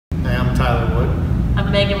Tyler Wood. I'm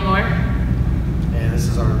Megan Moore. And this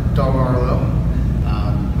is our dog Arlo.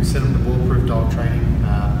 We sent him to Bulletproof Dog Training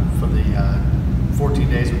for the 14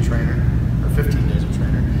 days with trainer, or 15 days with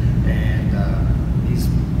trainer. And he's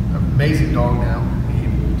an amazing dog now. He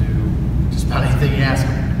will do just about anything you ask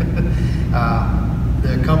him.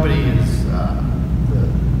 The company is, the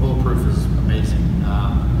Bulletproof is amazing.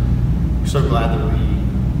 We're so glad that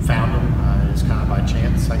we found him. It's kind of by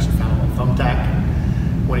chance. I actually found him on Thumbtack.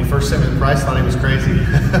 And when he first sent me the price, I thought he was crazy.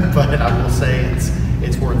 But I will say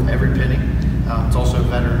it's worth every penny. It's also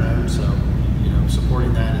veteran owned, so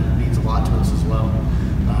supporting that it means a lot to us as well.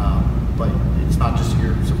 But it's not just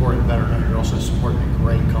you're supporting veteran owned, you're also supporting a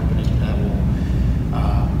great company that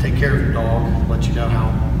will take care of your dog, let you know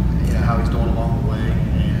how he's doing along the way,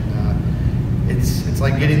 and it's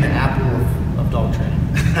like getting the Apple of dog training.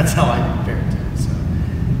 That's how I compare it to it. So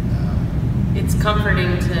It's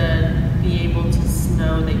comforting to be able to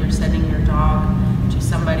know that you're sending your dog to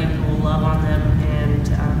somebody who will love on them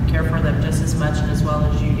and care for them just as much and as well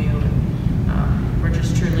as you do. And, we're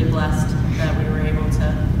just truly blessed that we were able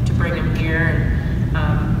to bring him here,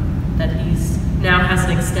 and that he's now has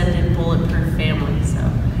an extended Bulletproof family. So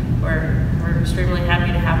we're extremely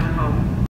happy to have him home.